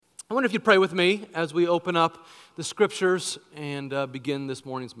I wonder if you'd pray with me as we open up the Scriptures and begin this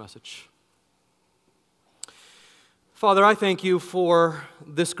morning's message. Father, I thank you for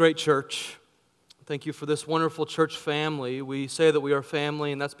this great church. Thank you for this wonderful church family. We say that we are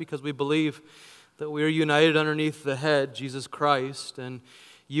family, and that's because we believe that we are united underneath the head, Jesus Christ, and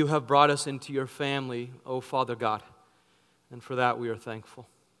you have brought us into your family, O Father God. And for that we are thankful.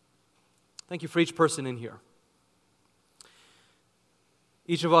 Thank you for each person in here.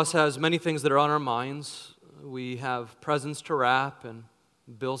 Each of us has many things that are on our minds. We have presents to wrap and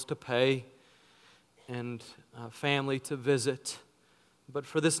bills to pay and family to visit. But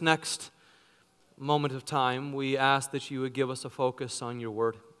for this next moment of time, we ask that you would give us a focus on your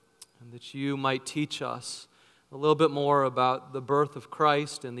word and that you might teach us a little bit more about the birth of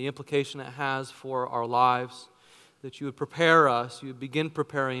Christ and the implication it has for our lives, that you would prepare us, you would begin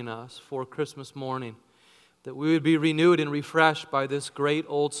preparing us for Christmas morning, that we would be renewed and refreshed by this great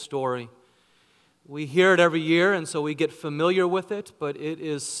old story. We hear it every year, and so we get familiar with it, but it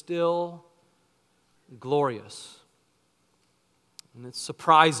is still glorious. And it's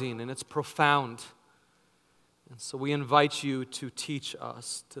surprising, and it's profound. And so we invite you to teach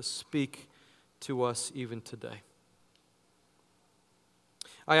us, to speak to us even today.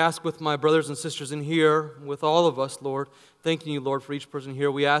 I ask with my brothers and sisters in here, with all of us, Lord, thanking you, Lord, for each person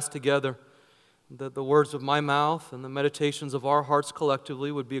here, we ask together that the words of my mouth and the meditations of our hearts collectively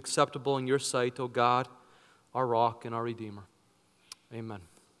would be acceptable in your sight, O God, our rock and our Redeemer. Amen.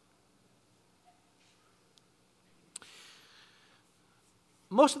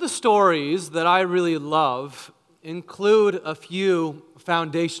 Most of the stories that I really love include a few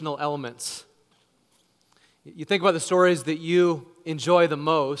foundational elements. You think about the stories that you enjoy the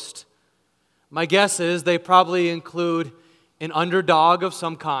most, my guess is they probably include an underdog of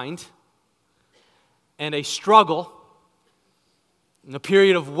some kind, and a struggle, and a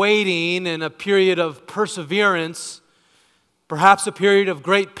period of waiting, and a period of perseverance, perhaps a period of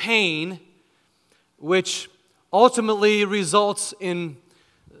great pain, which ultimately results in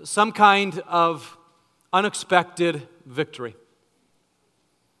some kind of unexpected victory.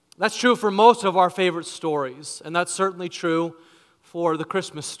 That's true for most of our favorite stories, and that's certainly true for the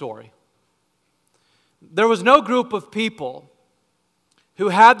Christmas story. There was no group of people who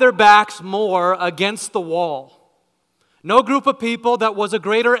had their backs more against the wall. No group of people that was a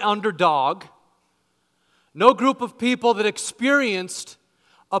greater underdog. No group of people that experienced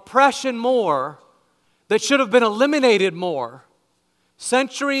oppression more, that should have been eliminated more,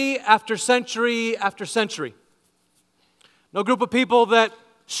 century after century after century. No group of people that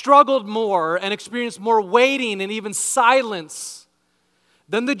struggled more and experienced more waiting and even silence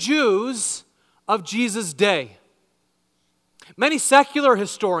than the Jews of Jesus' day. Many secular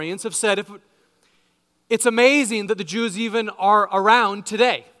historians have said it's amazing that the Jews even are around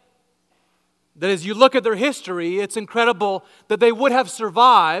today. That as you look at their history, it's incredible that they would have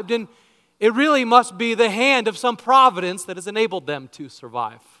survived, and it really must be the hand of some providence that has enabled them to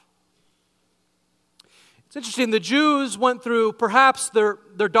survive. It's interesting, the Jews went through perhaps their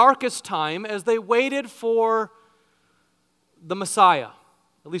darkest time as they waited for the Messiah,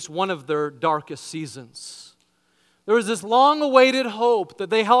 at least one of their darkest seasons. There was this long-awaited hope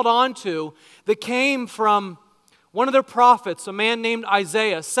that they held on to that came from one of their prophets, a man named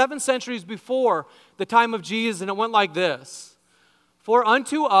Isaiah, 7 centuries before the time of Jesus, and it went like this: "For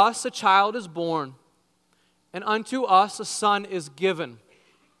unto us a child is born, and unto us a son is given.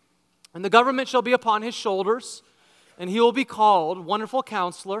 And the government shall be upon his shoulders, and he will be called Wonderful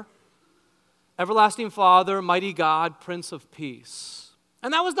Counselor, Everlasting Father, Mighty God, Prince of Peace."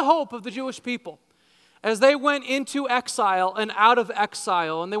 And that was the hope of the Jewish people. As they went into exile and out of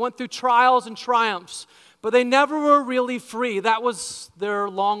exile, and they went through trials and triumphs, but they never were really free. That was their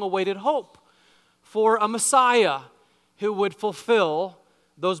long-awaited hope for a Messiah who would fulfill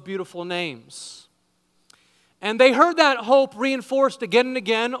those beautiful names. And they heard that hope reinforced again and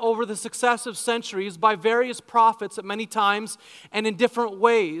again over the successive centuries by various prophets at many times and in different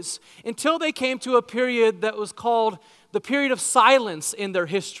ways, until they came to a period that was called the period of silence in their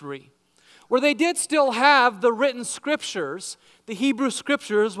history, where they did still have the written scriptures, the Hebrew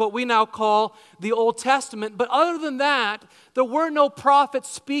scriptures, what we now call the Old Testament. But other than that, there were no prophets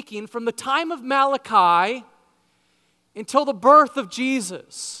speaking from the time of Malachi until the birth of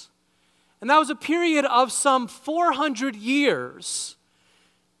Jesus. And that was a period of some 400 years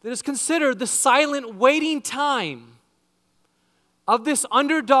that is considered the silent waiting time of this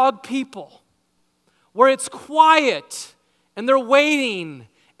underdog people, where it's quiet and they're waiting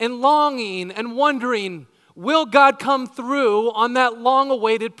and longing and wondering, will God come through on that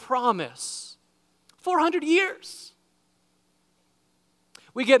long-awaited promise? 400 years.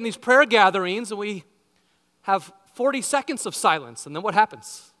 We get in these prayer gatherings and we have 40 seconds of silence, and then what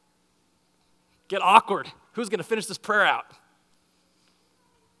happens? Get awkward. Who's going to finish this prayer out?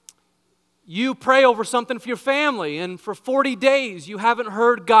 You pray over something for your family, and for 40 days you haven't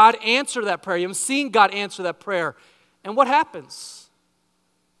heard God answer that prayer. You haven't seen God answer that prayer. And what happens?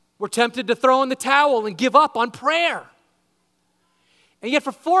 We're tempted to throw in the towel and give up on prayer. And yet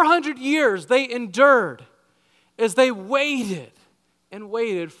for 400 years they endured as they waited and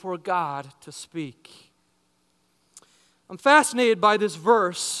waited for God to speak. I'm fascinated by this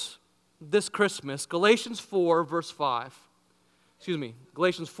verse this Christmas, Galatians 4, verse 5.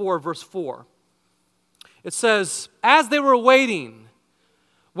 Galatians 4, verse 4. It says, as they were waiting,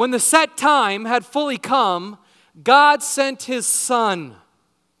 when the set time had fully come, God sent His Son.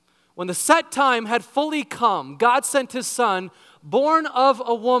 When the set time had fully come, God sent His Son, born of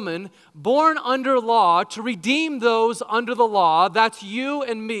a woman, born under law, to redeem those under the law, that's you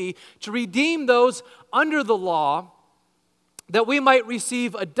and me, to redeem those under the law, that we might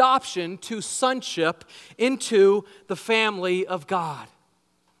receive adoption to sonship into the family of God.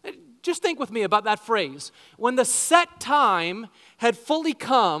 Just think with me about that phrase. When the set time had fully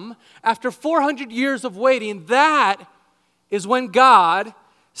come, after 400 years of waiting, that is when God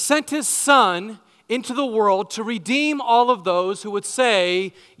sent His Son into the world to redeem all of those who would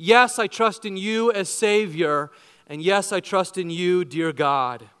say, yes, I trust in you as Savior, and yes, I trust in you, dear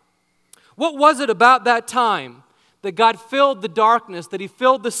God. What was it about that time that God filled the darkness, that He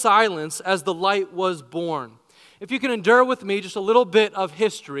filled the silence as the light was born? If you can endure with me just a little bit of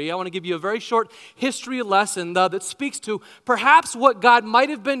history, I want to give you a very short history lesson that speaks to perhaps what God might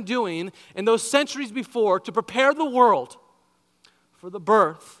have been doing in those centuries before to prepare the world for the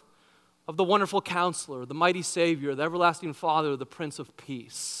birth of the wonderful Counselor, the mighty Savior, the everlasting Father, the Prince of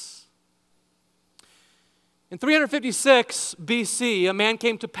Peace. In 356 BC, a man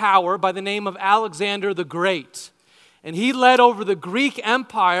came to power by the name of Alexander the Great. And he led over the Greek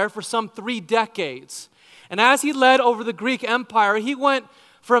Empire for some 3 decades. And as he led over the Greek Empire, he went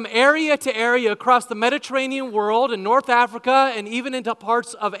from area to area across the Mediterranean world and North Africa and even into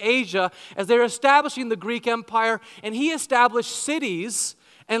parts of Asia as they were establishing the Greek Empire. And he established cities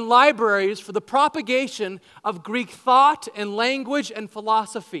and libraries for the propagation of Greek thought and language and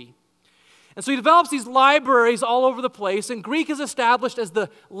philosophy. And so he develops these libraries all over the place, and Greek is established as the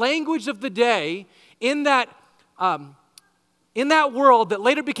language of the day in that world that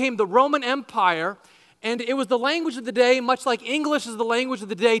later became the Roman Empire, and it was the language of the day, much like English is the language of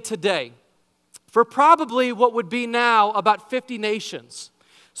the day today, for probably what would be now about 50 nations.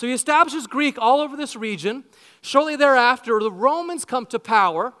 So he establishes Greek all over this region. Shortly thereafter, the Romans come to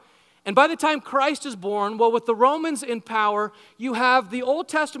power, and by the time Christ is born, well, with the Romans in power, you have the Old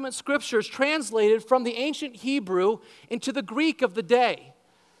Testament scriptures translated from the ancient Hebrew into the Greek of the day,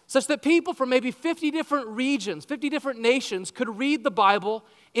 such that people from maybe 50 different regions, 50 different nations could read the Bible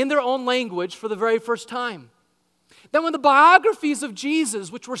in their own language for the very first time. Then when the biographies of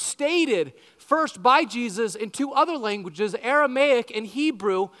Jesus, which were stated first by Jesus in 2 other languages, Aramaic and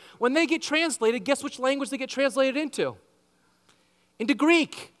Hebrew, when they get translated, guess which language they get translated into? Into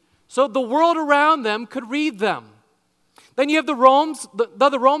Greek. So the world around them could read them. Then you have the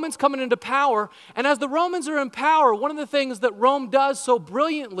Romans coming into power, and as the Romans are in power, one of the things that Rome does so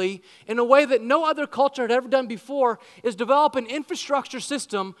brilliantly in a way that no other culture had ever done before is develop an infrastructure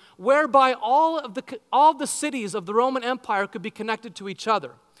system whereby all of the cities of the Roman Empire could be connected to each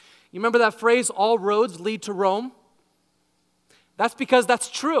other. You remember that phrase, all roads lead to Rome? That's because that's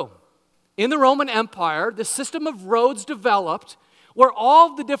true. In the Roman Empire, the system of roads developed where all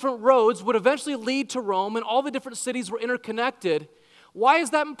of the different roads would eventually lead to Rome and all the different cities were interconnected. Why is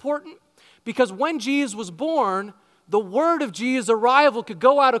that important? Because when Jesus was born, the word of Jesus' arrival could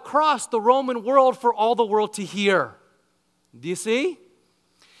go out across the Roman world for all the world to hear. Do you see?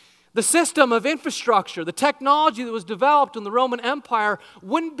 The system of infrastructure, the technology that was developed in the Roman Empire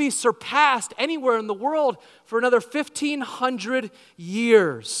wouldn't be surpassed anywhere in the world for another 1,500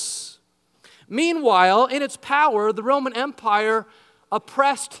 years. Meanwhile, in its power, the Roman Empire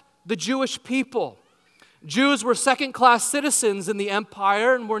oppressed the Jewish people. Jews were second-class citizens in the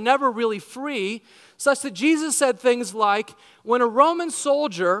empire and were never really free, such that Jesus said things like, when a Roman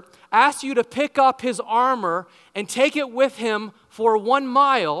soldier asks you to pick up his armor and take it with him for 1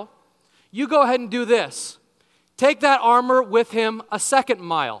 mile, you go ahead and do this. Take that armor with him a 2nd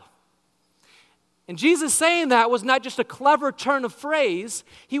mile. And Jesus saying that was not just a clever turn of phrase.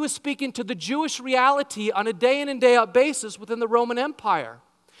 He was speaking to the Jewish reality on a day in and day out basis within the Roman Empire.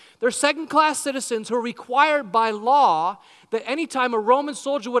 They're second-class citizens who are required by law that anytime a Roman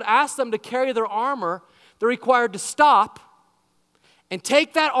soldier would ask them to carry their armor, they're required to stop and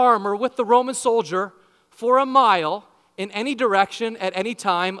take that armor with the Roman soldier for a mile in any direction at any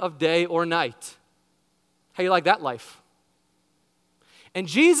time of day or night. How you like that life? And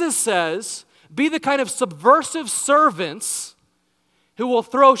Jesus says, be the kind of subversive servants who will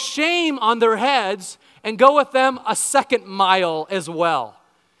throw shame on their heads and go with them a second mile as well.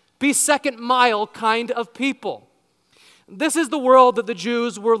 Be second mile kind of people. This is the world that the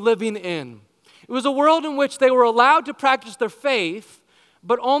Jews were living in. It was a world in which they were allowed to practice their faith,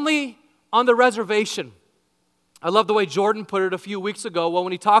 but only on the reservation. I love the way Jordan put it a few weeks ago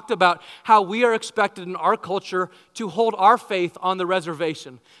when he talked about how we are expected in our culture to hold our faith on the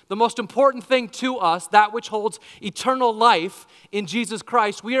reservation. The most important thing to us, that which holds eternal life in Jesus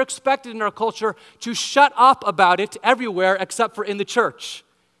Christ, we are expected in our culture to shut up about it everywhere except for in the church.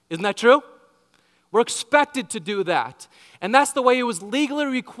 Isn't that true? We're expected to do that. And that's the way it was legally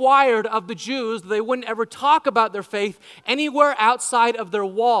required of the Jews. They wouldn't ever talk about their faith anywhere outside of their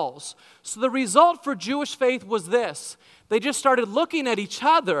walls. So the result for Jewish faith was this. They just started looking at each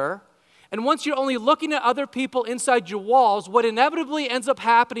other, and once you're only looking at other people inside your walls, what inevitably ends up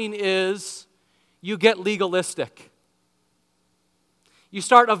happening is you get legalistic. You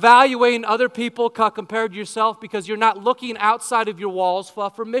start evaluating other people compared to yourself because you're not looking outside of your walls for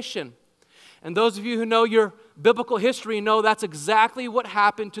permission. And those of you who know your biblical history know that's exactly what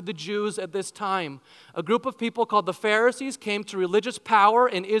happened to the Jews at this time. A group of people called the Pharisees came to religious power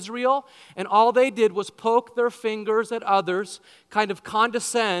in Israel, and all they did was poke their fingers at others, kind of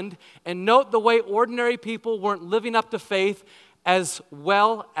condescend, and note the way ordinary people weren't living up to faith as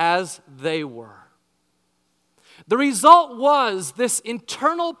well as they were. The result was this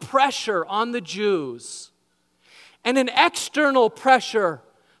internal pressure on the Jews and an external pressure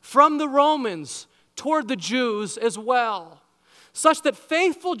from the Romans toward the Jews as well, such that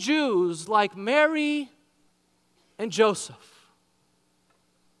faithful Jews like Mary and Joseph,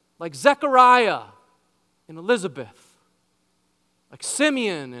 like Zechariah and Elizabeth, like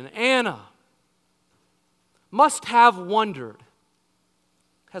Simeon and Anna, must have wondered,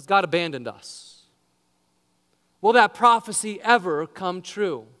 has God abandoned us? Will that prophecy ever come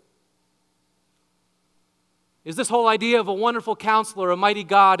true? Is this whole idea of a wonderful counselor, a mighty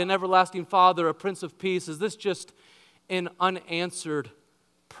God, an everlasting Father, a Prince of Peace, is this just an unanswered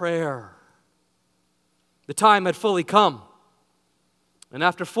prayer? The time had fully come. And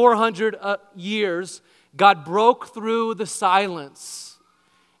after 400 years, God broke through the silence.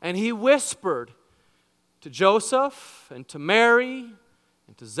 And He whispered to Joseph and to Mary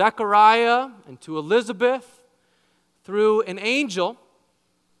and to Zechariah and to Elizabeth through an angel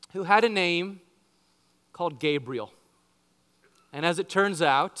who had a name called Gabriel. And as it turns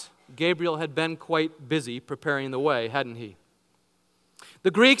out, Gabriel had been quite busy preparing the way, hadn't he?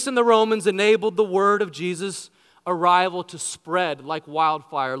 The Greeks and the Romans enabled the word of Jesus' arrival to spread like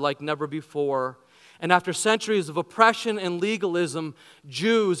wildfire, like never before. And after centuries of oppression and legalism,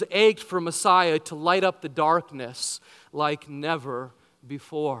 Jews ached for Messiah to light up the darkness like never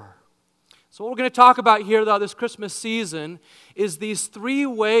before. So what we're going to talk about here, though, this Christmas season, is these three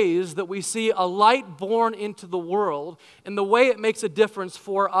ways that we see a light born into the world and the way it makes a difference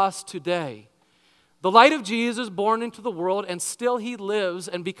for us today. The light of Jesus born into the world, and still He lives,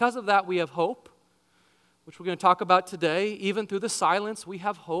 and because of that we have hope, which we're going to talk about today. Even through the silence, we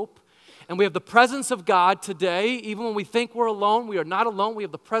have hope. And we have the presence of God today. Even when we think we're alone, we are not alone. We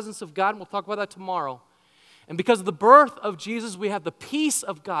have the presence of God, and we'll talk about that tomorrow. And because of the birth of Jesus, we have the peace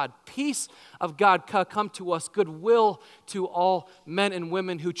of God come to us, goodwill to all men and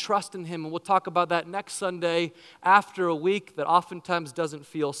women who trust in Him. And we'll talk about that next Sunday after a week that oftentimes doesn't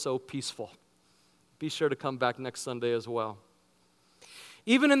feel so peaceful. Be sure to come back next Sunday as well.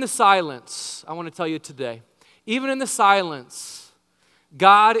 Even in the silence, I want to tell you today, even in the silence,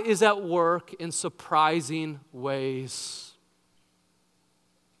 God is at work in surprising ways.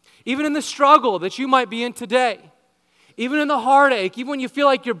 Even in the struggle that you might be in today, even in the heartache, even when you feel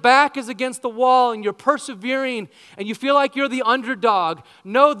like your back is against the wall and you're persevering and you feel like you're the underdog,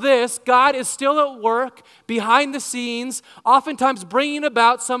 know this: God is still at work behind the scenes, oftentimes bringing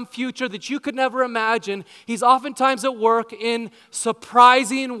about some future that you could never imagine. He's oftentimes at work in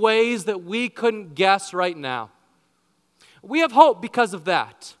surprising ways that we couldn't guess right now. We have hope because of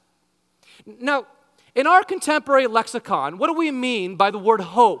that. Now, in our contemporary lexicon, what do we mean by the word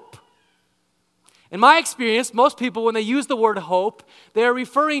hope? In my experience, most people, when they use the word hope, they're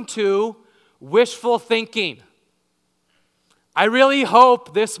referring to wishful thinking. I really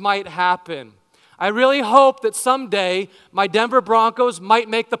hope this might happen. I really hope that someday my Denver Broncos might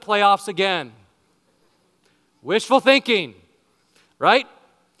make the playoffs again. Wishful thinking, right?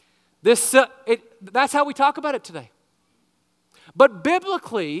 That's how we talk about it today. But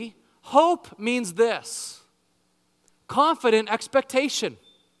biblically, hope means this: confident expectation.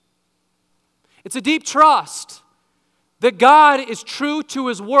 It's a deep trust that God is true to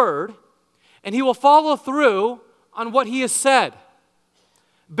His word and He will follow through on what He has said.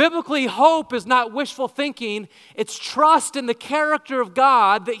 Biblically, hope is not wishful thinking. It's trust in the character of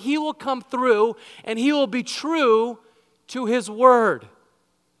God that He will come through and He will be true to His word.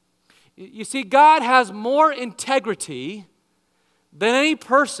 You see, God has more integrity than any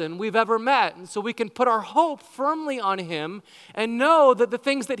person we've ever met. And so we can put our hope firmly on Him and know that the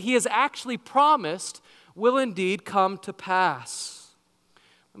things that He has actually promised will indeed come to pass.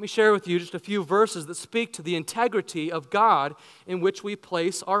 Let me share with you just a few verses that speak to the integrity of God in which we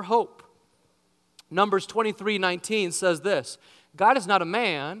place our hope. Numbers 23:19 says this: God is not a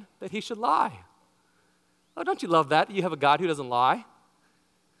man that He should lie. Oh, don't you love that? You have a God who doesn't lie.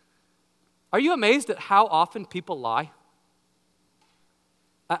 Are you amazed at how often people lie?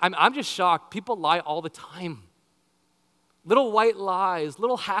 I'm just shocked. People lie all the time. Little white lies,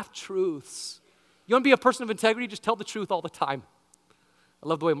 little half-truths. You want to be a person of integrity? Just tell the truth all the time. I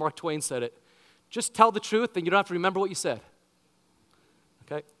love the way Mark Twain said it. Just tell the truth and you don't have to remember what you said.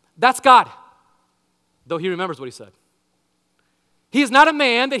 Okay? That's God, though He remembers what He said. He is not a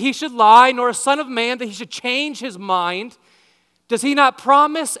man that He should lie, nor a son of man that He should change His mind. Does He not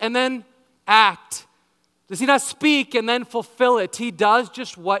promise and then act? Does He not speak and then fulfill it? He does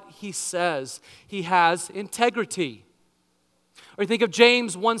just what He says. He has integrity. Or you think of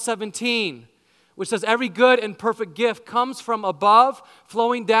James 1:17, which says, every good and perfect gift comes from above,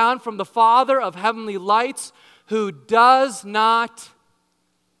 flowing down from the Father of heavenly lights, who does not,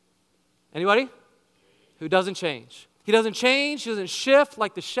 anybody? Who doesn't change. He doesn't change, He doesn't shift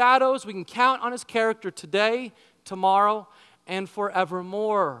like the shadows. We can count on His character today, tomorrow, and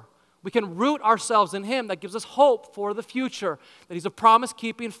forevermore. We can root ourselves in Him. That gives us hope for the future, that He's a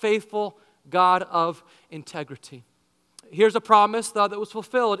promise-keeping, faithful God of integrity. Here's a promise that was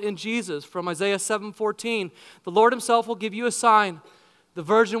fulfilled in Jesus from Isaiah 7:14. The Lord Himself will give you a sign. The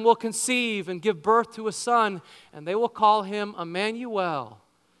virgin will conceive and give birth to a son, and they will call Him Emmanuel,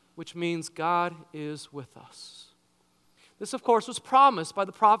 which means God is with us. This, of course, was promised by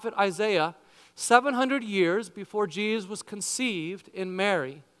the prophet Isaiah 700 years before Jesus was conceived in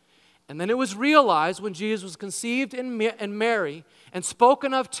Mary. And then it was realized when Jesus was conceived in Mary and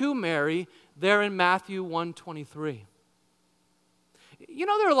spoken of to Mary there in Matthew 1:23. You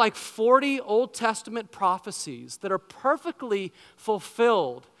know, there are like 40 Old Testament prophecies that are perfectly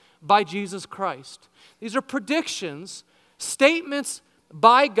fulfilled by Jesus Christ. These are predictions, statements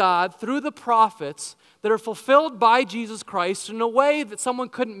by God through the prophets that are fulfilled by Jesus Christ in a way that someone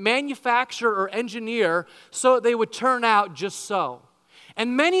couldn't manufacture or engineer so they would turn out just so.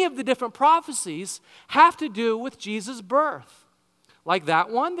 And many of the different prophecies have to do with Jesus' birth. Like that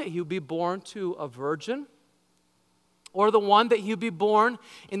one, that He would be born to a virgin. Or the one that He would be born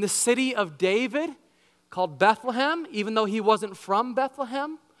in the city of David called Bethlehem, even though He wasn't from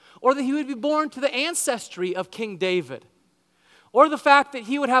Bethlehem. Or that He would be born to the ancestry of King David. Or the fact that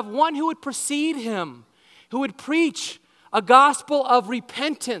He would have one who would precede Him, who would preach a gospel of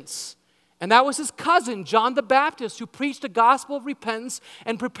repentance. And that was His cousin, John the Baptist, who preached a gospel of repentance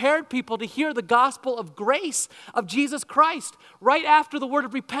and prepared people to hear the gospel of grace of Jesus Christ. Right after the word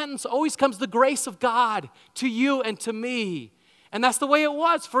of repentance always comes the grace of God to you and to me. And that's the way it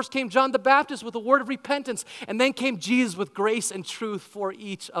was. First came John the Baptist with a word of repentance, and then came Jesus with grace and truth for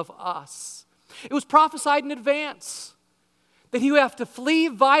each of us. It was prophesied in advance that He would have to flee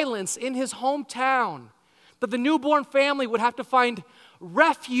violence in His hometown, that the newborn family would have to find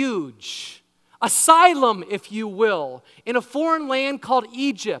refuge, asylum, if you will, in a foreign land called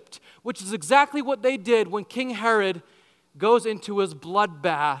Egypt, which is exactly what they did when King Herod goes into his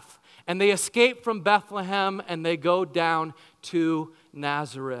bloodbath, and they escape from Bethlehem and they go down to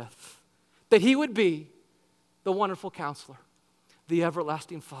Nazareth. That He would be the wonderful Counselor, the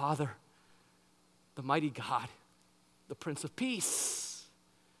everlasting Father, the mighty God, the Prince of Peace,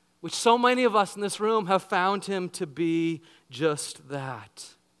 which so many of us in this room have found Him to be just that.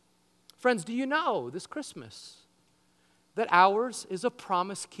 Friends, do you know this Christmas that ours is a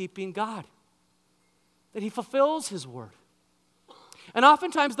promise-keeping God? That He fulfills His word. And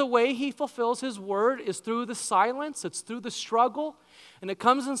oftentimes the way He fulfills His word is through the silence, it's through the struggle, and it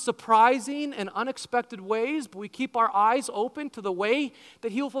comes in surprising and unexpected ways, but we keep our eyes open to the way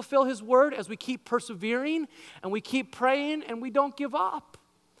that He will fulfill His word as we keep persevering and we keep praying and we don't give up.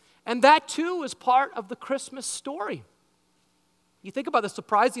 And that too is part of the Christmas story. You think about the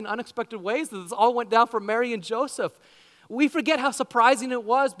surprising, unexpected ways that this all went down for Mary and Joseph. We forget how surprising it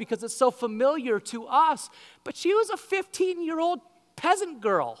was because it's so familiar to us. But she was a 15-year-old peasant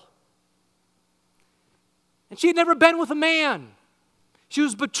girl. And she had never been with a man. She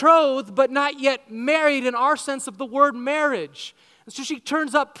was betrothed, but not yet married in our sense of the word marriage. And so she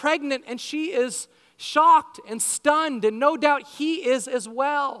turns up pregnant, and she is shocked and stunned, and no doubt he is as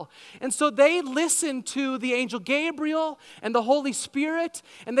well. And so they listen to the angel Gabriel and the Holy Spirit,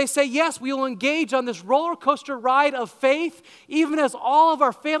 and they say, yes, we will engage on this roller coaster ride of faith, even as all of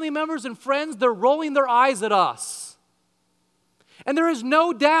our family members and friends, they're rolling their eyes at us. And there is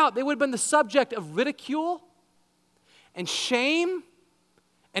no doubt they would have been the subject of ridicule and shame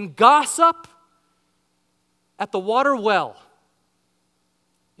and gossip at the water well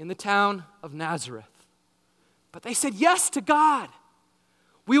in the town of Nazareth. But they said yes to God.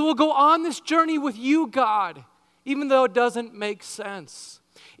 We will go on this journey with you, God, even though it doesn't make sense.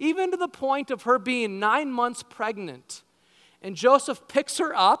 Even to the point of her being 9 months pregnant, and Joseph picks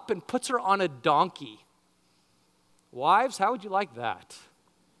her up and puts her on a donkey. Wives, how would you like that?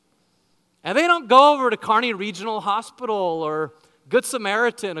 And they don't go over to Kearney Regional Hospital or Good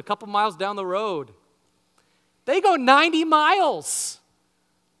Samaritan a couple miles down the road. They go 90 miles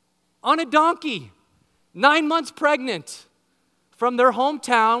on a donkey, 9 months pregnant, from their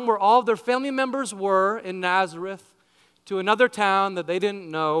hometown where all of their family members were in Nazareth to another town that they didn't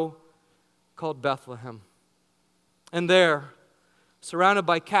know called Bethlehem. And there, surrounded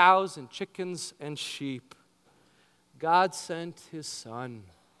by cows and chickens and sheep, God sent his son,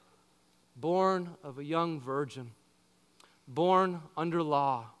 born of a young virgin, born under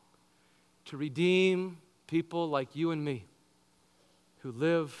law, to redeem people like you and me who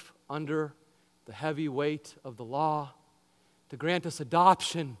live under the heavy weight of the law, to grant us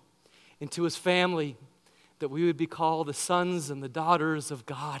adoption into his family, that we would be called the sons and the daughters of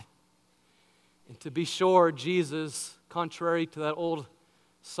God. And to be sure, Jesus, contrary to that old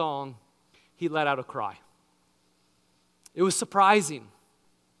song, he let out a cry. It was surprising.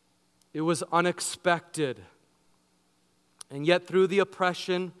 It was unexpected. And yet through the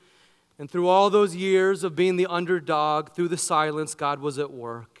oppression and through all those years of being the underdog, through the silence, God was at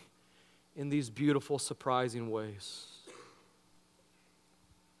work in these beautiful, surprising ways.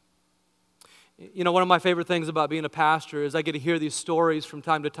 You know, one of my favorite things about being a pastor is I get to hear these stories from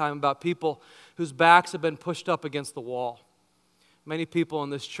time to time about people whose backs have been pushed up against the wall. Many people in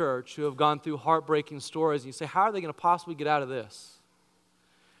this church who have gone through heartbreaking stories, and you say, how are they going to possibly get out of this?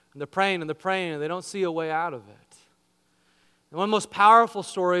 And they're praying, and they don't see a way out of it. And one of the most powerful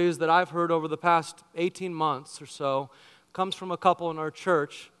stories that I've heard over the past 18 months or so comes from a couple in our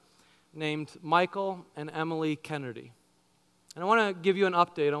church named Michael and Emily Kennedy. And I want to give you an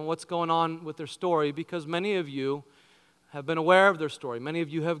update on what's going on with their story because many of you have been aware of their story. Many of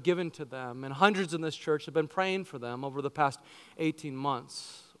you have given to them, and hundreds in this church have been praying for them over the past 18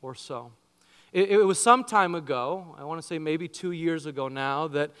 months or so. It was some time ago, I want to say maybe 2 years ago now,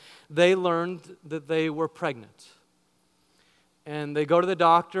 that they learned that they were pregnant. And they go to the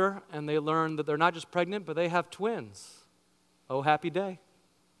doctor, and they learn that they're not just pregnant, but they have twins. Oh, happy day.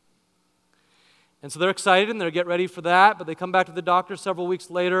 And so they're excited, and they get ready for that, but they come back to the doctor several weeks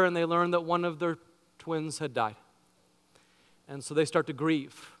later, and they learn that one of their twins had died. And so they start to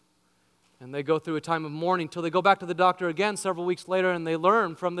grieve. And they go through a time of mourning till they go back to the doctor again several weeks later, and they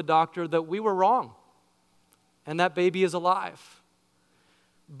learn from the doctor that we were wrong, and that baby is alive.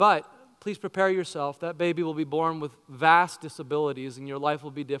 But please prepare yourself. That baby will be born with vast disabilities, and your life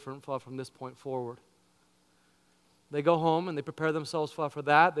will be different from this point forward. They go home, and they prepare themselves for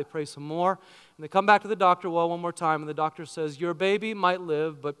that. They pray some more, and they come back to the doctor one more time, and the doctor says, your baby might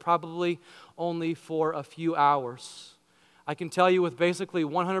live, but probably only for a few hours. I can tell you with basically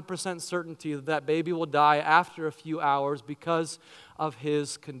 100% certainty that that baby will die after a few hours because of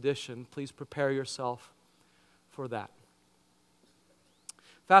his condition. Please prepare yourself for that.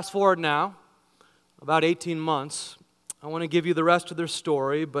 Fast forward now, about 18 months. I want to give you the rest of their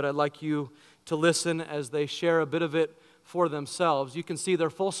story, but I'd like you to listen as they share a bit of it for themselves. You can see their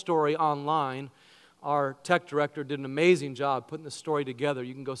full story online. Our tech director did an amazing job putting the story together.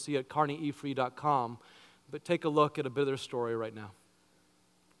 You can go see it at kearneyefree.com. But take a look at a bit of their story right now.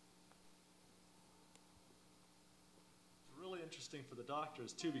 It's really interesting for the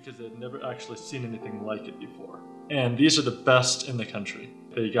doctors, too, because they'd never actually seen anything like it before. And these are the best in the country.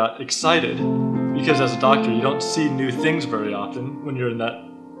 They got excited because as a doctor, you don't see new things very often when you're in that,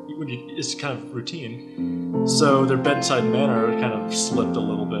 it's kind of routine. So their bedside manner kind of slipped a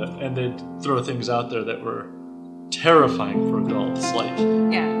little bit, and they'd throw things out there that were terrifying for adults, like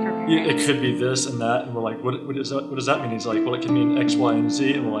it could be this and that, and we're like, what does that mean? He's like, well, it can mean X, Y, and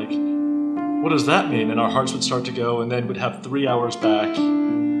Z, and we're like, what does that mean? And our hearts would start to go, and then we'd have 3 hours back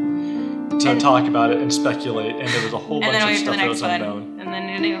to talk about it and speculate, and there was a whole bunch of stuff that was unknown.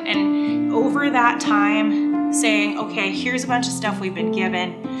 And over that time, saying, okay, here's a bunch of stuff we've been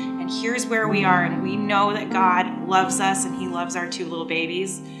given, and here's where we are, and we know that God loves us, and he loves our 2 little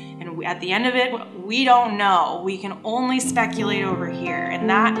babies, and at the end of it, we don't know. We can only speculate over here, and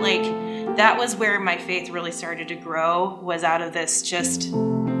that was where my faith really started to grow, was out of this just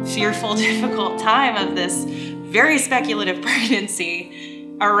fearful, difficult time of this very speculative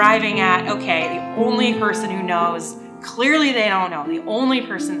pregnancy, arriving at, okay, the only person who knows, clearly they don't know, the only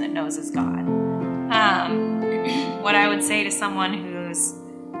person that knows is God. What I would say to someone who's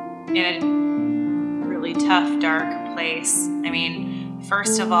in a really tough, dark place, I mean,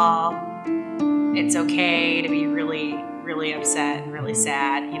 first of all, it's okay to be really, really upset and really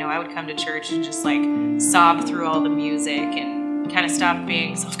sad. I would come to church and just sob through all the music and kind of stop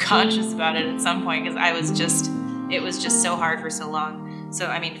being self-conscious about it at some point, because it was just so hard for so long. So,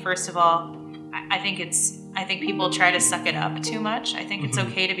 I mean, first of all, I think people try to suck it up too much. I think it's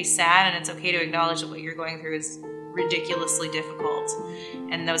okay to be sad, and it's okay to acknowledge that what you're going through is ridiculously difficult,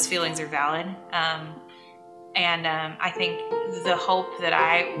 and those feelings are valid. I think the hope that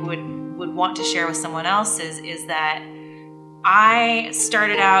I would want to share with someone else is that I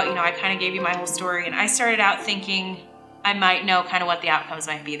started out, I kind of gave you my whole story, and I started out thinking I might know kind of what the outcomes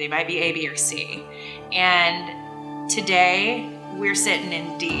might be. They might be A, B, or C. And today, we're sitting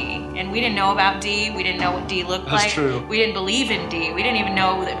in D, and we didn't know about D. We didn't know what D looked like. That's true. We didn't believe in D. We didn't even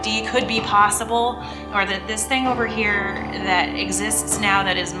know that D could be possible, or that this thing over here that exists now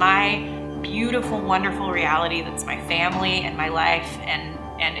that is my beautiful, wonderful reality, that's my family and my life, and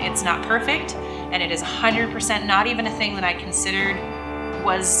it's not perfect, and it is 100% not even a thing that I considered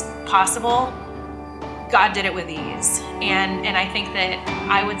was possible. God did it with ease. And I think that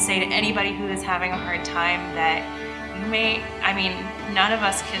I would say to anybody who is having a hard time that none of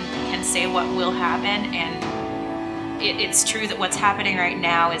us can say what will happen, and it's true that what's happening right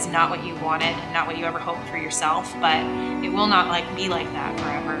now is not what you wanted, not what you ever hoped for yourself, but it will not be like that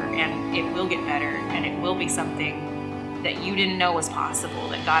forever, and it will get better, and it will be something that you didn't know was possible,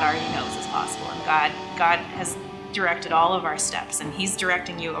 that God already knows is possible, and God has directed all of our steps, and he's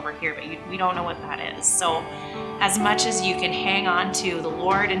directing you over here, but we don't know what that is. So as much as you can hang on to the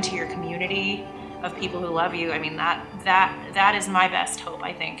Lord and to your community of people who love you, I mean, that is my best hope,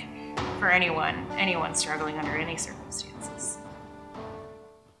 I think, for anyone struggling under any circumstances.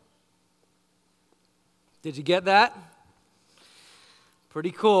 Did you get that?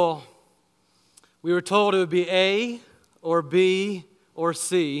 Pretty cool. We were told it would be A or B or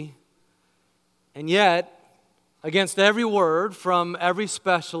C, and yet, against every word from every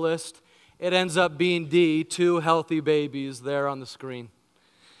specialist, it ends up being D, 2 healthy babies there on the screen.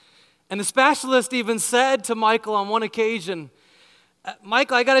 And the specialist even said to Michael on one occasion,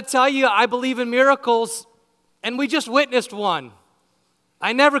 Michael, I got to tell you, I believe in miracles, and we just witnessed one.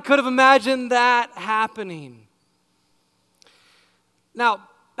 I never could have imagined that happening. Now,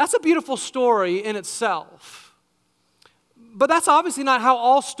 that's a beautiful story in itself, but that's obviously not how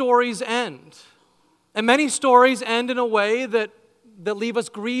all stories end. And many stories end in a way that leave us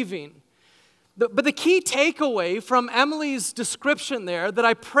grieving. But the key takeaway from Emily's description there that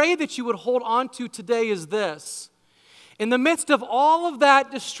I pray that you would hold on to today is this. In the midst of all of that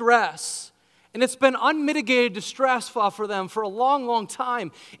distress, and it's been unmitigated distress for them for a long, long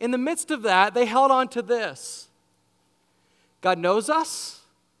time, in the midst of that, they held on to this. God knows us,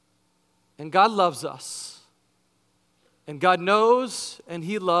 and God loves us. And God knows and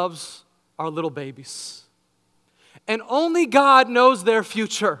he loves our little babies. And only God knows their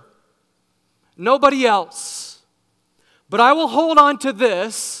future. Nobody else. But I will hold on to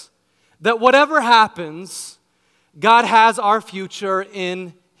this, that whatever happens, God has our future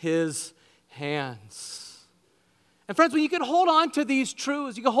in his hands. And friends, when you can hold on to these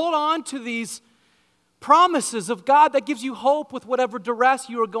truths, you can hold on to these promises of God that gives you hope with whatever duress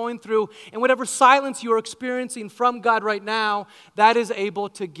you are going through and whatever silence you are experiencing from God right now, that is able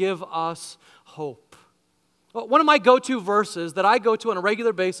to give us hope. Well, one of my go-to verses that I go to on a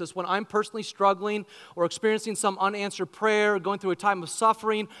regular basis when I'm personally struggling or experiencing some unanswered prayer, or going through a time of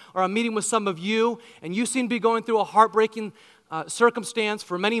suffering, or I'm meeting with some of you, and you seem to be going through a heartbreaking circumstance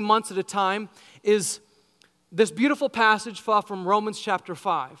for many months at a time, is this beautiful passage from Romans chapter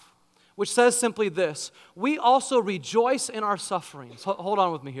 5, which says simply this: we also rejoice in our sufferings. Hold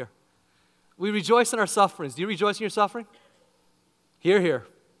on with me here. We rejoice in our sufferings. Do you rejoice in your suffering? Hear, hear.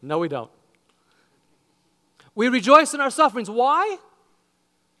 No, we don't. We rejoice in our sufferings. Why?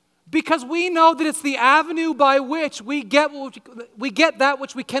 Because we know that it's the avenue by which we get that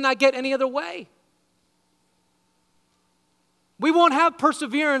which we cannot get any other way. We won't have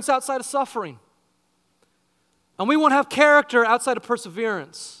perseverance outside of suffering. And we won't have character outside of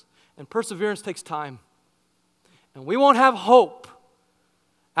perseverance. And perseverance takes time. And we won't have hope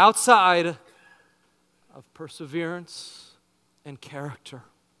outside of perseverance and character.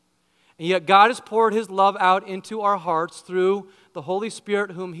 And yet God has poured His love out into our hearts through the Holy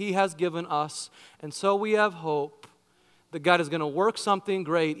Spirit whom He has given us. And so we have hope that God is going to work something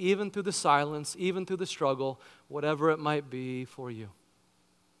great even through the silence, even through the struggle, whatever it might be for you.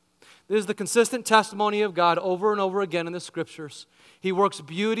 This is the consistent testimony of God over and over again in the Scriptures. He works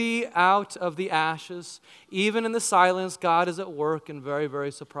beauty out of the ashes. Even in the silence, God is at work in very,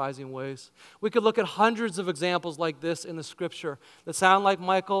 very surprising ways. We could look at hundreds of examples like this in the Scripture that sound like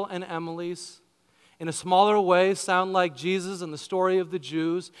Michael and Emily's. In a smaller way, sound like Jesus and the story of the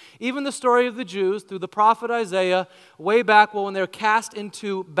Jews. Even the story of the Jews through the prophet Isaiah way back when they're cast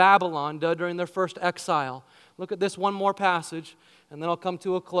into Babylon during their first exile. Look at this one more passage, and then I'll come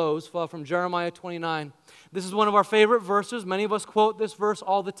to a close from Jeremiah 29. This is one of our favorite verses. Many of us quote this verse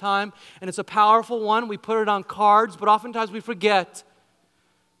all the time, and it's a powerful one. We put it on cards, but oftentimes we forget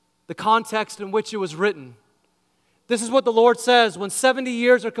the context in which it was written. This is what the Lord says when 70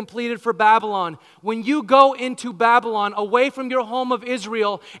 years are completed for Babylon. When you go into Babylon, away from your home of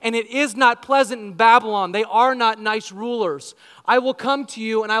Israel, and it is not pleasant in Babylon, they are not nice rulers, I will come to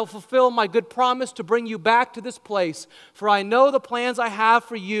you and I will fulfill my good promise to bring you back to this place. For I know the plans I have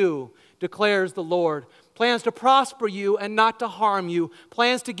for you, declares the Lord. Plans to prosper you and not to harm you.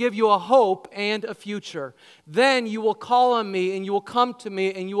 Plans to give you a hope and a future. Then you will call on me and you will come to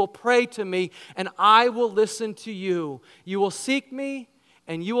me and you will pray to me and I will listen to you. You will seek me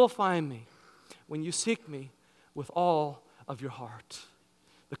and you will find me when you seek me with all of your heart.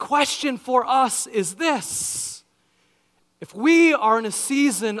 The question for us is this. If we are in a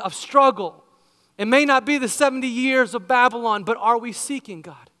season of struggle, it may not be the 70 years of Babylon, but are we seeking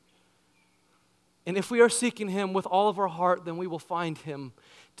God? And if we are seeking Him with all of our heart, then we will find Him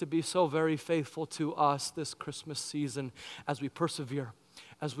to be so very faithful to us this Christmas season as we persevere,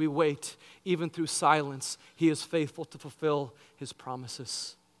 as we wait, even through silence. He is faithful to fulfill His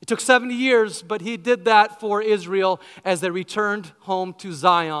promises. It took 70 years, but He did that for Israel as they returned home to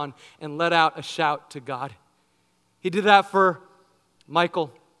Zion and let out a shout to God. He did that for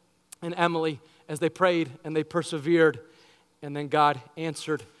Michael and Emily as they prayed and they persevered, and then God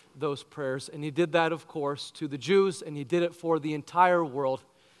answered those prayers. And He did that, of course, to the Jews, and He did it for the entire world,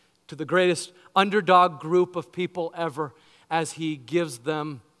 to the greatest underdog group of people ever, as He gives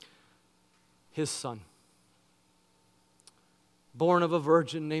them His Son. Born of a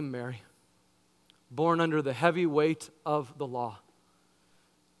virgin named Mary, born under the heavy weight of the law,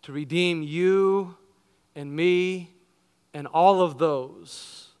 to redeem you and me and all of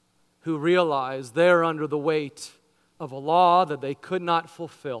those who realize they're under the weight of a law that they could not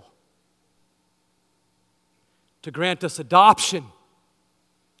fulfill, to grant us adoption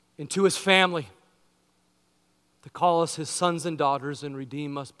into His family, to call us His sons and daughters and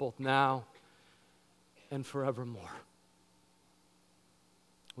redeem us both now and forevermore.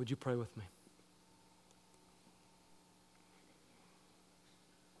 Would you pray with me?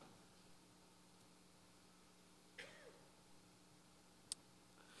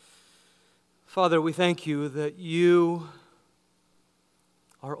 Father, we thank You that You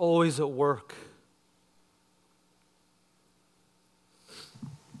are always at work.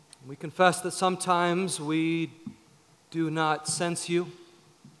 We confess that sometimes we do not sense You.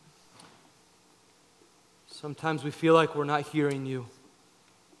 Sometimes we feel like we're not hearing You.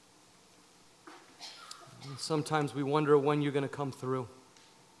 And sometimes we wonder when You're going to come through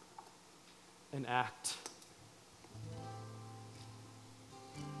and act.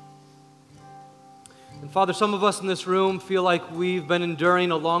 And Father, some of us in this room feel like we've been enduring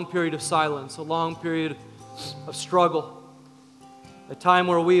a long period of silence, a long period of struggle, a time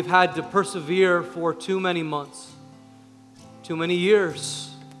where we've had to persevere for too many months, too many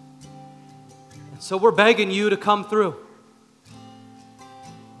years. And so we're begging You to come through.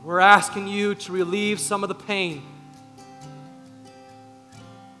 We're asking You to relieve some of the pain.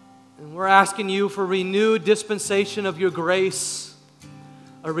 And we're asking You for renewed dispensation of Your grace,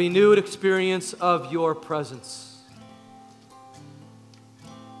 a renewed experience of Your presence.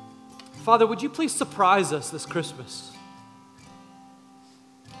 Father, would You please surprise us this Christmas?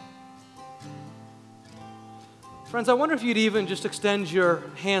 Friends, I wonder if you'd even just extend your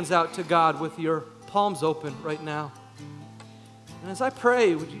hands out to God with your palms open right now. And as I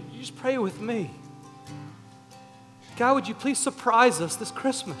pray, would you just pray with me? God, would you please surprise us this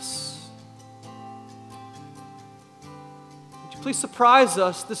Christmas? Would you please surprise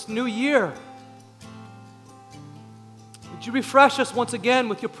us this new year? Would you refresh us once again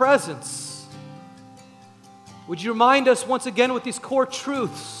with your presence? Would you remind us once again with these core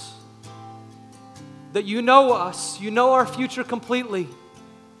truths that you know us, you know our future completely,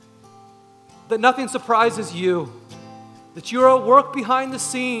 that nothing surprises you, that you're at work behind the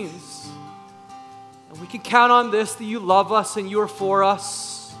scenes, and we can count on this, that you love us and you are for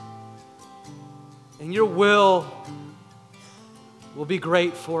us, and your will be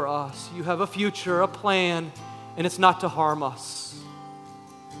great for us. You have a future, a plan, and it's not to harm us.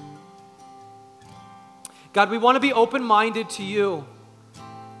 God, we want to be open-minded to you.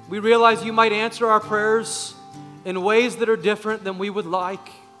 We realize you might answer our prayers in ways that are different than we would like.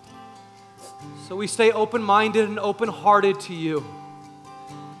 So we stay open-minded and open-hearted to you.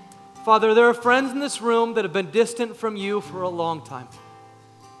 Father, there are friends in this room that have been distant from you for a long time.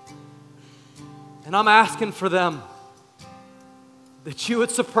 And I'm asking for them, that you would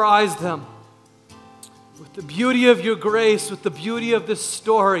surprise them with the beauty of your grace, with the beauty of this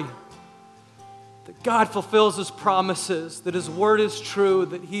story, that God fulfills His promises, that His word is true,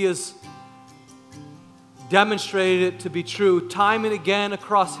 that He has demonstrated it to be true time and again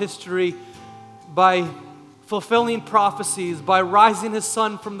across history by fulfilling prophecies, by rising His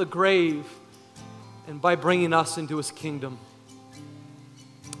Son from the grave, and by bringing us into His kingdom.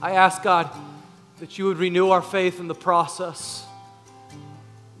 I ask, God, that you would renew our faith in the process.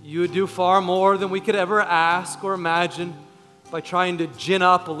 You would do far more than we could ever ask or imagine by trying to gin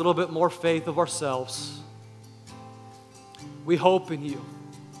up a little bit more faith of ourselves. We hope in you.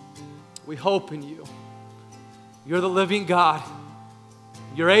 We hope in you. You're the living God.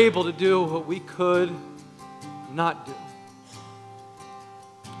 You're able to do what we could not do.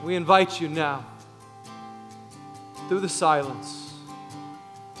 We invite you now, through the silence,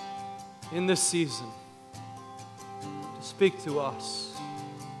 in this season, to speak to us,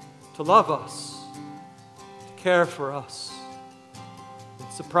 to love us, to care for us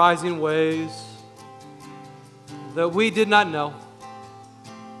in surprising ways that we did not know,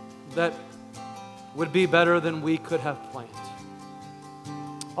 that would be better than we could have planned.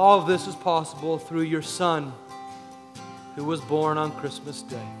 All of this is possible through your Son, who was born on Christmas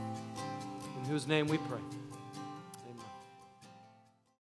Day, in whose name we pray.